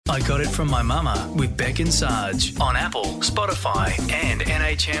I got it from my mama with Beck and Sarge on Apple, Spotify and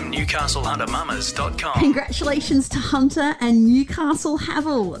NHMNewcastleHunterMamas.com. Congratulations to Hunter and Newcastle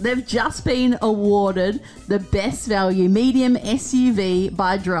Havel. They've just been awarded the Best Value Medium SUV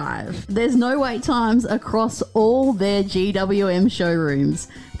by Drive. There's no wait times across all their GWM showrooms.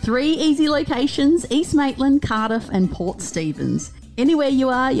 3 easy locations: East Maitland, Cardiff and Port Stephens. Anywhere you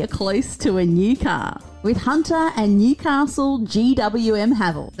are, you're close to a new car. With Hunter and Newcastle GWM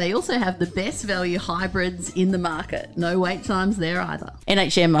Havel. They also have the best value hybrids in the market. No wait times there either.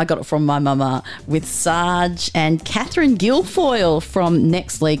 NHM, I got it from my mama with Sarge and Catherine Guilfoyle from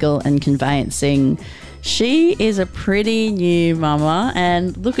Next Legal and Conveyancing. She is a pretty new mama,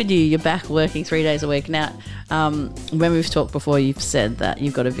 and look at you, you're back working 3 days a week. Now, when we've talked before, you've said that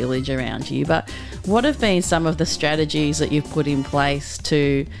you've got a village around you, but what have been some of the strategies that you've put in place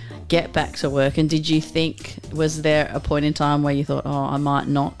to get back to work? And did you think, was there a point in time where you thought, oh, I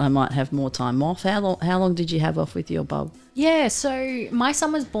might have more time off? How long did you have off with your bub? Yeah, so my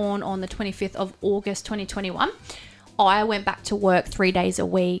son was born on the 25th of August 2021. I went back to work 3 days a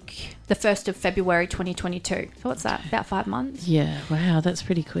week, the 1st of February 2022. So what's that, about 5 months? Yeah, wow, that's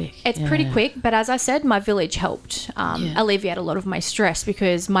pretty quick. It's pretty quick, but as I said, my village helped alleviate a lot of my stress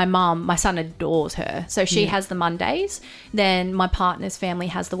because my son adores her. So she has the Mondays, then my partner's family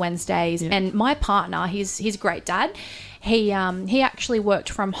has the Wednesdays, and my partner, he's a great dad. He actually worked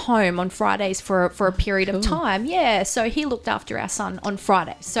from home on Fridays for a period of time. Yeah, so he looked after our son on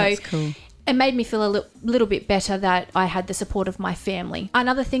Fridays. So that's cool. It made me feel a little bit better that I had the support of my family.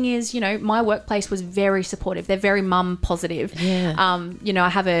 Another thing is, my workplace was very supportive. They're very mum positive. Yeah. I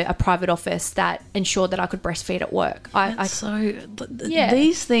have a private office that ensured that I could breastfeed at work.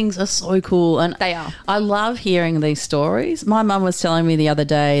 These things are so cool. And they are. I love hearing these stories. My mum was telling me the other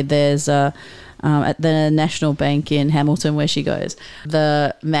day there's at the National Bank in Hamilton where she goes,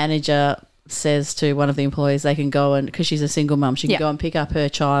 the manager says to one of the employees they can go and, because she's a single mum, she can go and pick up her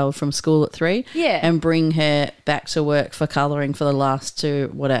child from school at 3 and bring her back to work for colouring for the last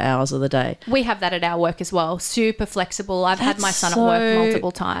 2 hours of the day. We have that at our work as well. Super flexible. I've had my son at work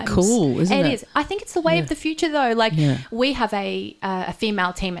multiple times. Cool, isn't it? It is. I think it's the way of the future though. We have a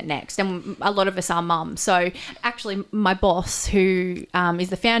female team at Next and a lot of us are mums. So actually my boss who is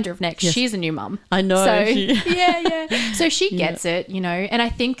the founder of Next, she's a new mum. I know. So, So she gets it, and I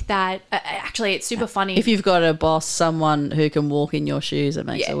think that actually it's super funny. If you've got a boss, someone who can walk in your shoes, it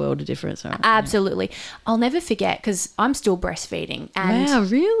makes a world of difference. Right? Absolutely. I'll never forget because I'm still breastfeeding. And wow,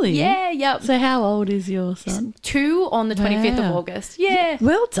 really? Yeah. So how old is your son? 2 on the 25th of August. Yeah.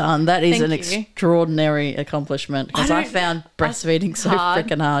 Well done. That is an extraordinary accomplishment because I found breastfeeding so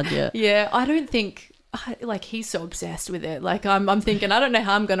freaking hard. Yeah, I don't think... he's so obsessed with it. I'm thinking, I don't know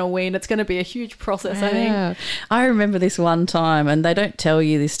how I'm going to wean. It's going to be a huge process, I think. I remember this one time, and they don't tell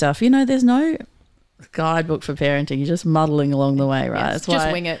you this stuff. There's no guidebook for parenting. You're just muddling along the way, right? Yes, That's just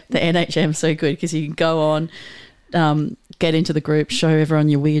why wing it. The NHM's so good because you can go on, get into the group, show everyone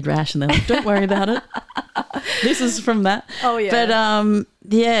your weird rash, and they're like, don't worry about it. This is from that. Oh,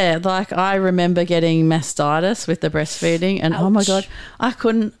 yeah. But, I remember getting mastitis with the breastfeeding and, ouch. Oh, my God, I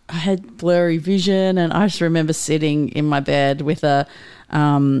had blurry vision and I just remember sitting in my bed with a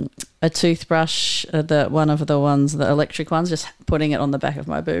toothbrush, one of the ones, the electric ones, just putting it on the back of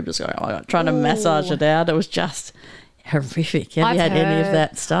my boob, just going, oh my God, trying to massage it out. It was just horrific. Have you had any of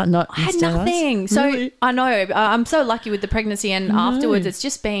that stuff? I had nothing. So really? I know. I'm so lucky with the pregnancy and afterwards it's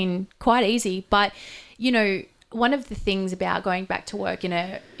just been quite easy. But, one of the things about going back to work in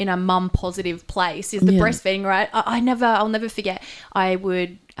a mum positive place is the breastfeeding, right? I'll never forget. I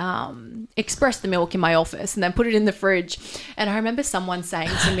would express the milk in my office and then put it in the fridge. And I remember someone saying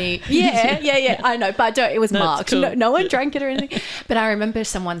to me, I know, but it was marked. Cool. No one drank it or anything. But I remember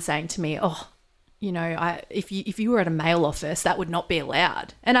someone saying to me, if you were at a male office, that would not be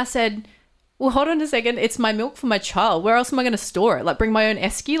allowed. And I said, well, hold on a second. It's my milk for my child. Where else am I going to store it? Bring my own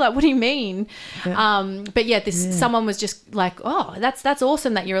esky? What do you mean? But someone was just like, oh, that's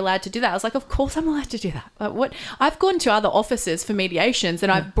awesome that you're allowed to do that. I was like, of course I'm allowed to do that. What? I've gone to other offices for mediations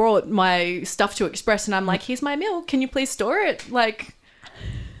and I've brought my stuff to Express and I'm like, here's my milk. Can you please store it?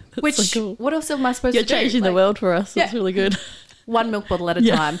 Which, so cool. What else am I supposed to do? You're changing the world for us. That's really good. One milk bottle at a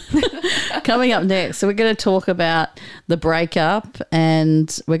time. Coming up next, so we're going to talk about the breakup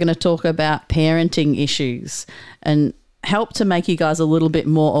and we're going to talk about parenting issues and help to make you guys a little bit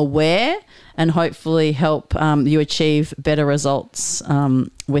more aware and hopefully help you achieve better results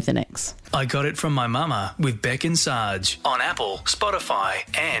with an ex. I got it from my mama with Beck and Sarge on Apple, Spotify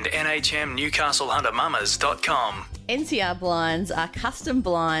and NHMNewcastleHunterMamas.com. NCR Blinds are custom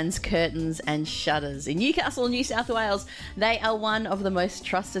blinds, curtains and shutters. In Newcastle, New South Wales, they are one of the most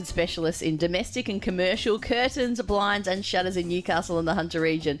trusted specialists in domestic and commercial curtains, blinds and shutters in Newcastle and the Hunter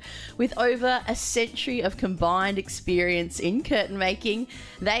region. With over a century of combined experience in curtain making,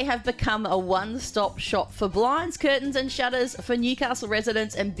 they have become a one-stop shop for blinds, curtains and shutters for Newcastle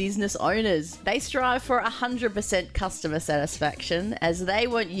residents and business owners. They strive for 100% customer satisfaction as they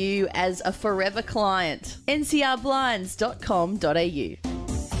want you as a forever client. ncrblinds.com.au.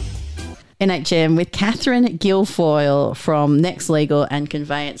 NHM with Catherine Guilfoyle from Next Legal and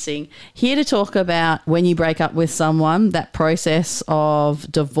Conveyancing, here to talk about when you break up with someone, that process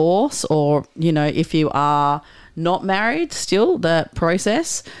of divorce, or, you know, if you are not married still, the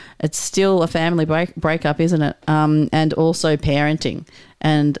process, it's still a family breakup, isn't it? And also parenting,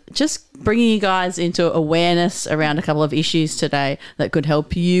 and just bringing you guys into awareness around a couple of issues today that could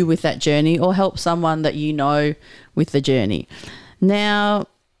help you with that journey or help someone that you know with the journey. Now,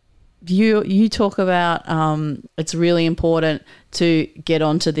 you talk about it's really important to get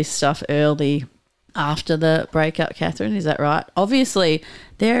onto this stuff early after the breakup, Catherine, is that right? Obviously,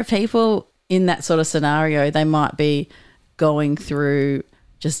 there are people in that sort of scenario, they might be going through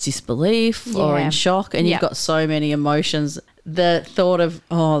just disbelief or in shock, and you've got so many emotions. The thought of,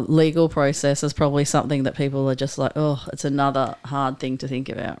 legal process is probably something that people are just like, it's another hard thing to think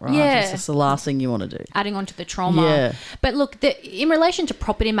about, right? Yeah. It's just the last thing you want to do. Adding on to the trauma. Yeah. But look, in relation to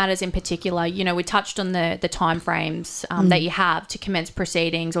property matters in particular, you know, we touched on the timeframes that you have to commence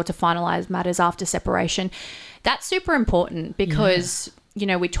proceedings or to finalise matters after separation. That's super important because, you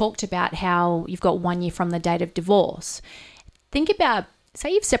know, we talked about how you've got 1 year from the date of divorce. Think about, say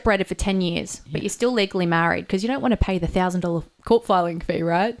you've separated for 10 years, but you're still legally married because you don't want to pay the $1,000 court filing fee,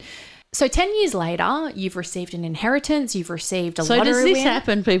 right? So 10 years later, you've received an inheritance, you've received a lottery win. So does this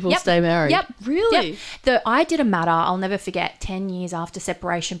happen, people stay married? Yep. Really? Yep. I did a matter, I'll never forget, 10 years after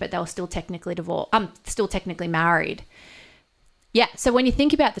separation, but they were still technically still technically married. Yeah, so when you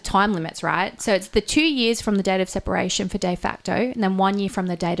think about the time limits, right? So it's the 2 years from the date of separation for de facto and then 1 year from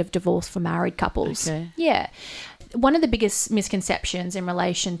the date of divorce for married couples. Okay. Yeah. One of the biggest misconceptions in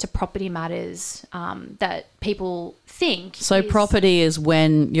relation to property matters that people think So property is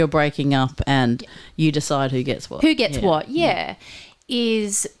when you're breaking up and you decide who gets what. Who gets what,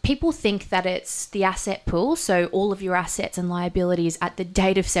 is people think that it's the asset pool, so all of your assets and liabilities at the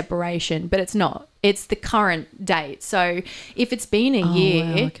date of separation, but it's not. It's the current date. So if it's been a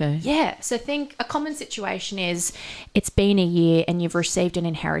year, so think a common situation is it's been a year and you've received an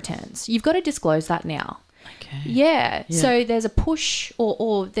inheritance. You've got to disclose that now. Okay. Yeah. So there's a push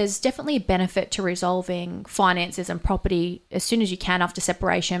or there's definitely a benefit to resolving finances and property as soon as you can after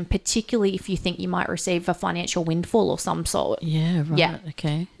separation, particularly if you think you might receive a financial windfall of some sort. Yeah, right. Yeah.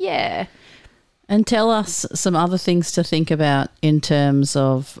 Okay. Yeah. And tell us some other things to think about in terms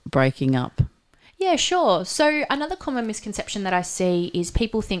of breaking up. Yeah, sure. So another common misconception that I see is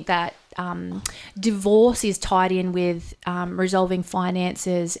people think that divorce is tied in with resolving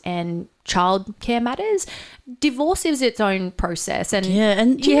finances and childcare matters. Divorce is its own process. And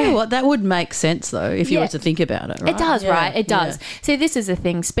do you know what? That would make sense, though, if you were to think about it, right? It does, right? It does. So this is the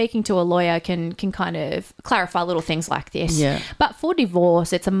thing. Speaking to a lawyer can kind of clarify little things like this. Yeah. But for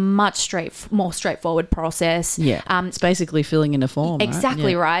divorce, it's a much more straightforward process. Yeah. It's basically filling in a form,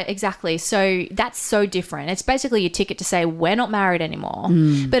 Exactly, right? Exactly. So that's so different. It's basically your ticket to say we're not married anymore.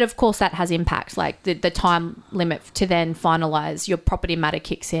 But of course that has impact, like the time limit to then finalise your property matter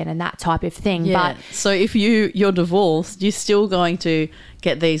kicks in and that type of thing. Yeah. But so if you're divorced, you're still going to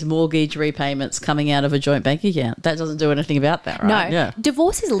get these mortgage repayments coming out of a joint bank account. That doesn't do anything about that, right? No. Yeah.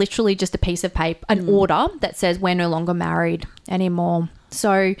 Divorce is literally just a piece of paper, an order that says we're no longer married anymore.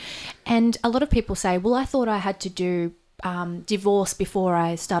 So, and a lot of people say, well, I thought I had to do divorce before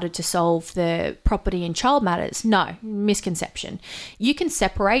I started to solve the property and child matters. No, misconception. You can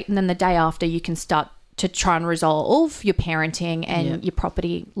separate and then the day after you can start to try and resolve your parenting and your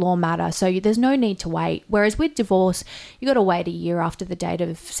property law matter. So there's no need to wait. Whereas with divorce, you got to wait a year after the date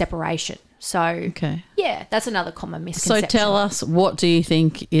of separation. So, that's another common misconception. So tell us, what do you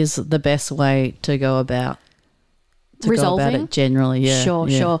think is the best way to go about resolving? Go about it generally?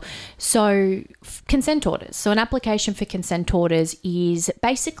 Sure. So consent orders. So an application for consent orders is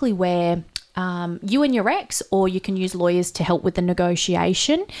basically where you and your ex, or you can use lawyers to help with the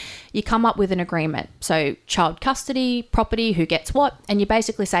negotiation. You come up with an agreement. So child custody, property, who gets what, and you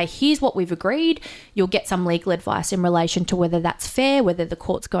basically say, here's what we've agreed. You'll get some legal advice in relation to whether that's fair, whether the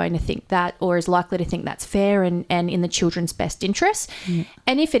court's going to think that or is likely to think that's fair and in the children's best interest.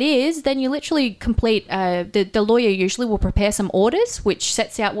 And if it is, then you literally complete, the lawyer usually will prepare some orders which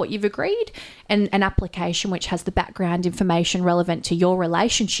sets out what you've agreed, and an application which has the background information relevant to your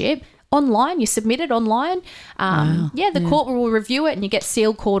relationship. Online, you submit it online. The court will review it and you get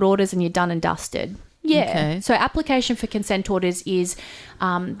sealed court orders and you're done and dusted. Yeah. Okay. So application for consent orders is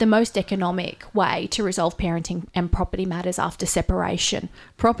the most economic way to resolve parenting and property matters after separation.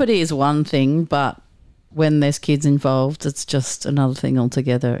 Property is one thing, but when there's kids involved, it's just another thing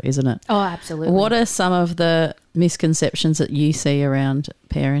altogether, isn't it? Oh, absolutely. What are some of the misconceptions that you see around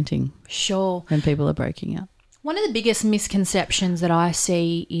parenting? Sure. When people are breaking up? One of the biggest misconceptions that I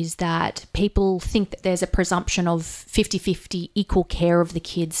see is that people think that there's a presumption of 50-50 equal care of the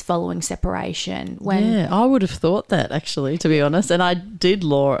kids following separation. Yeah, I would have thought that, actually, to be honest. And I did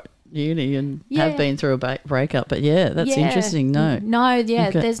law at uni and have been through a breakup. But, that's interesting. Okay.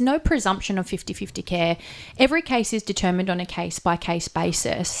 There's no presumption of 50-50 care. Every case is determined on a case-by-case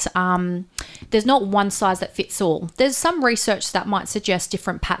basis. There's not one size that fits all. There's some research that might suggest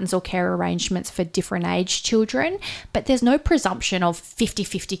different patterns or care arrangements for different age children, but there's no presumption of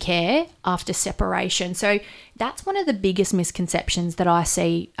 50-50 care after separation. So that's one of the biggest misconceptions that I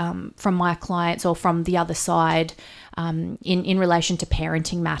see from my clients or from the other side in relation to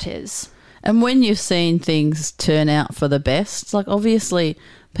parenting matters. And when you've seen things turn out for the best, like obviously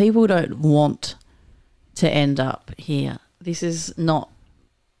people don't want to end up here. This is not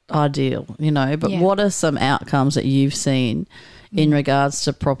ideal, but what are some outcomes that you've seen in regards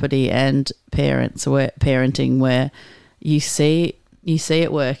to property and parenting where you see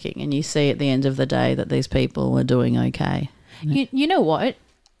it working and you see at the end of the day that these people are doing okay? You know what?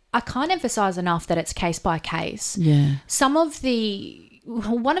 I can't emphasize enough that it's case by case. Yeah.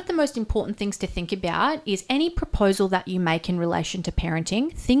 One of the most important things to think about is any proposal that you make in relation to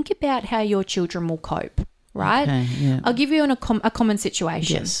parenting, think about how your children will cope, right? Okay, yeah. I'll give you a common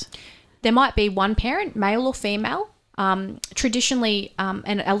situation. Yes. There might be one parent, male or female. Traditionally,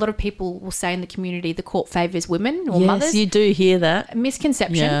 and a lot of people will say in the community, the court favours women or mothers. Yes, you do hear that.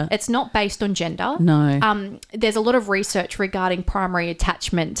 Misconception. Yeah. It's not based on gender. No. There's a lot of research regarding primary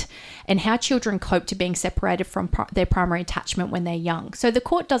attachment and how children cope to being separated from their primary attachment when they're young. So the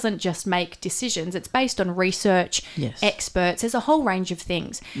court doesn't just make decisions. It's based on research, experts. There's a whole range of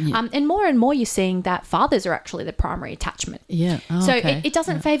things. Yeah. And more you're seeing that fathers are actually the primary attachment. Yeah. Oh, So okay. it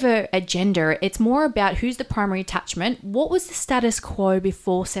doesn't favour a gender. It's more about who's the primary attachment. What was the status quo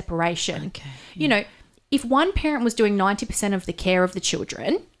before separation? Okay. If one parent was doing 90% of the care of the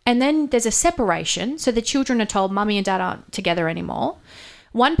children and then there's a separation, so the children are told mummy and dad aren't together anymore,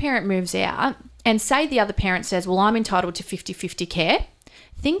 one parent moves out and say the other parent says, well, I'm entitled to 50-50 care.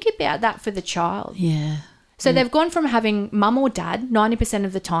 Think about that for the child. Yeah. So they've gone from having mum or dad 90%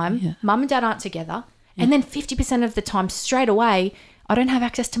 of the time, mum and dad aren't together, and then 50% of the time straight away, I don't have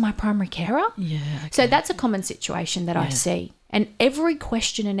access to my primary carer. Yeah. Okay. So that's a common situation that I see. And every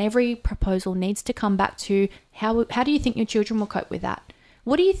question and every proposal needs to come back to how do you think your children will cope with that?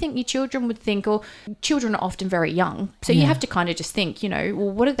 What do you think your children would think? Or children are often very young. So you have to kind of just think,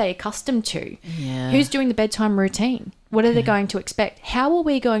 well, what are they accustomed to? Yeah. Who's doing the bedtime routine? What are they going to expect? How are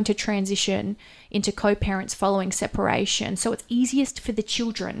we going to transition into co-parents following separation so it's easiest for the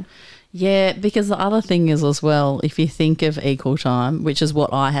children? Yeah, because the other thing is as well, if you think of equal time, which is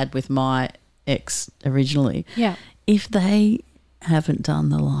what I had with my ex originally, if they haven't done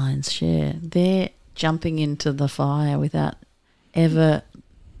the lion's share, they're jumping into the fire without ever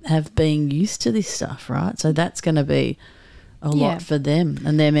have been used to this stuff, right? So that's going to be a lot for them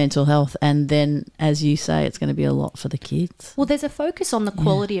and their mental health. And then, as you say, it's going to be a lot for the kids. Well, there's a focus on the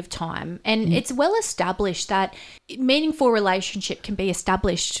quality of time, and it's well established that meaningful relationship can be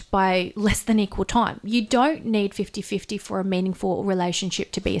established by less than equal time. You don't need 50-50 for a meaningful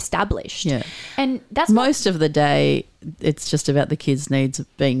relationship to be established. Yeah. And that's most of the day it's just about the kids' needs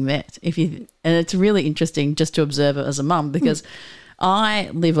being met. And it's really interesting just to observe it as a mum because I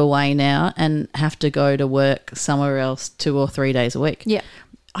live away now and have to go to work somewhere else 2 or 3 days a week. Yeah.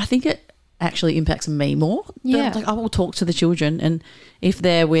 I think it actually impacts me more. Yeah. Like I will talk to the children, and if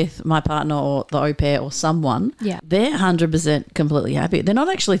they're with my partner or the au pair or someone, they're 100% completely happy. They're not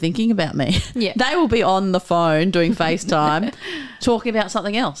actually thinking about me. Yeah. They will be on the phone doing FaceTime talking about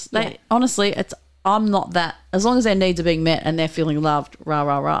something else. Honestly, I'm not that. As long as their needs are being met and they're feeling loved, rah,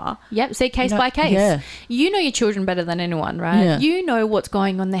 rah, rah. Yep, see case by case. Yeah. You know your children better than anyone, right? Yeah. You know what's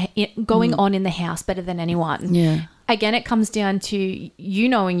going on in the house better than anyone. Yeah. Again, it comes down to you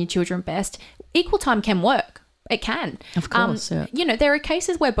knowing your children best. Equal time can work. It can. Of course, yeah. You know, there are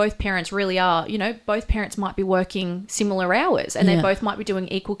cases where both parents really are, you know, both parents might be working similar hours and they both might be doing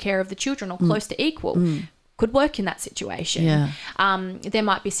equal care of the children or close to equal. Could work in that situation. Yeah. There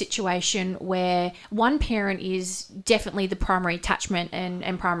might be a situation where one parent is definitely the primary attachment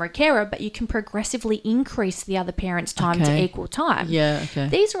and primary carer, but you can progressively increase the other parent's time to equal time. Yeah, okay.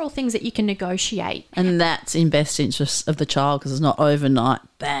 These are all things that you can negotiate. And that's in best interest of the child because it's not overnight,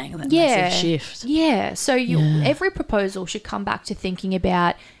 bang, that massive shift. Yeah. So every proposal should come back to thinking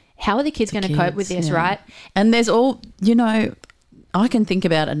about how are the kids going to cope with this, right? And there's all, you know, I can think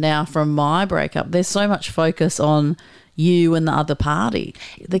about it now from my breakup. There's so much focus on you and the other party.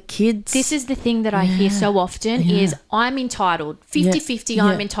 The kids. This is the thing that I hear so often is I'm entitled. 50-50,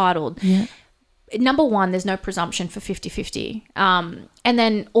 I'm entitled. Yeah. Number one, there's no presumption for 50-50. And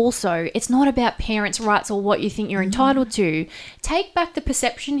then also, it's not about parents' rights or what you think you're entitled to. Take back the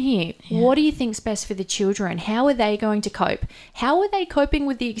perception here. Yeah. What do you think's best for the children? How are they going to cope? How are they coping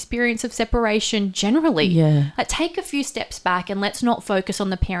with the experience of separation generally? Yeah. Like, take a few steps back and let's not focus on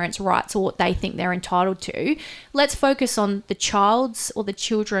the parents' rights or what they think they're entitled to. Let's focus on the child's or the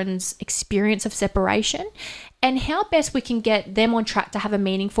children's experience of separation and how best we can get them on track to have a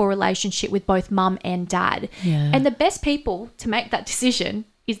meaningful relationship with both mum and dad. Yeah. And the best people to make that decision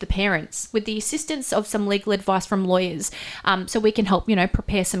is the parents, with the assistance of some legal advice from lawyers. So we can help, you know,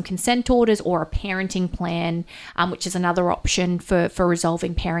 prepare some consent orders or a parenting plan, which is another option for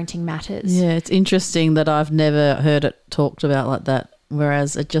resolving parenting matters. Yeah, it's interesting that I've never heard it talked about like that,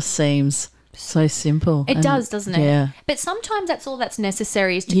 whereas it just seems so simple. It does, doesn't it? Yeah. But sometimes that's all that's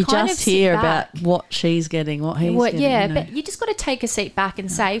necessary is to you kind just of sit hear back. about what she's getting, what he's getting. Yeah, you know. but you just got to take a seat back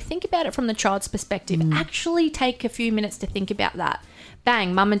and say, think about it from the child's perspective. Actually take a few minutes to think about that.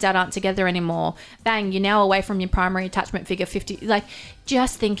 Bang, mum and dad aren't together anymore. Bang, you're now away from your primary attachment figure 50. Like,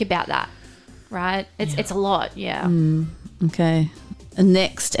 just think about that, right? It's a lot, yeah. Okay.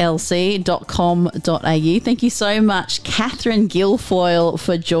 nextlc.com.au. Thank you so much, Catherine Guilfoyle,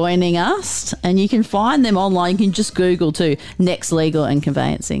 for joining us. And you can find them online. You can just Google too, Next Legal and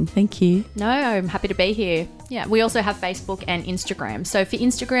Conveyancing. Thank you. No, I'm happy to be here. Yeah, we also have Facebook and Instagram. So for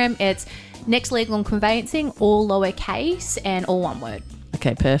Instagram, it's Next Legal and Conveyancing, all lowercase and all one word.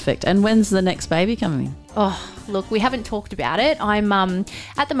 Okay, perfect. And when's the next baby coming? Oh, look, we haven't talked about it. I'm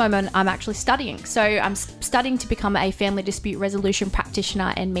at the moment I'm actually studying. So I'm studying to become a family dispute resolution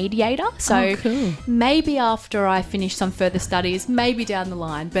practitioner and mediator. So cool. Maybe after I finish some further studies, maybe down the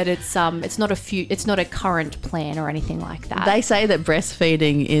line, but it's not a current plan or anything like that. They say that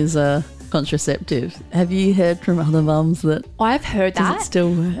breastfeeding is a contraceptive. Have you heard from other mums that I've heard does that it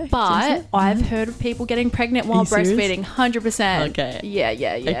still work? But I've heard of people getting pregnant while breastfeeding. 100%. Okay. Yeah.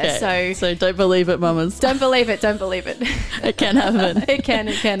 Okay. So don't believe it, mamas. Don't believe it. It can happen. It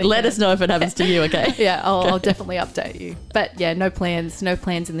can. Let us know if it happens to you, okay? Yeah, I'll definitely update you. But yeah, no plans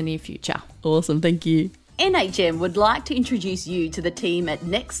in the near future. Awesome. Thank you. NHM would like to introduce you to the team at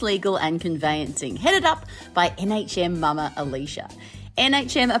Next Legal and Conveyancing, headed up by NHM Mama Alicia.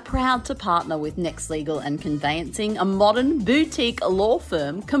 NHM are proud to partner with Next Legal and Conveyancing, a modern boutique law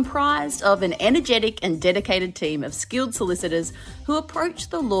firm comprised of an energetic and dedicated team of skilled solicitors who approach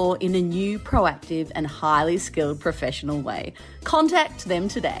the law in a new, proactive and highly skilled professional way. Contact them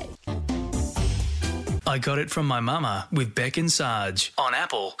today. I Got It From My Mama with Beck and Sarge on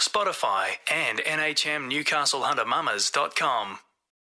Apple, Spotify and NHMNewcastleHunterMamas.com.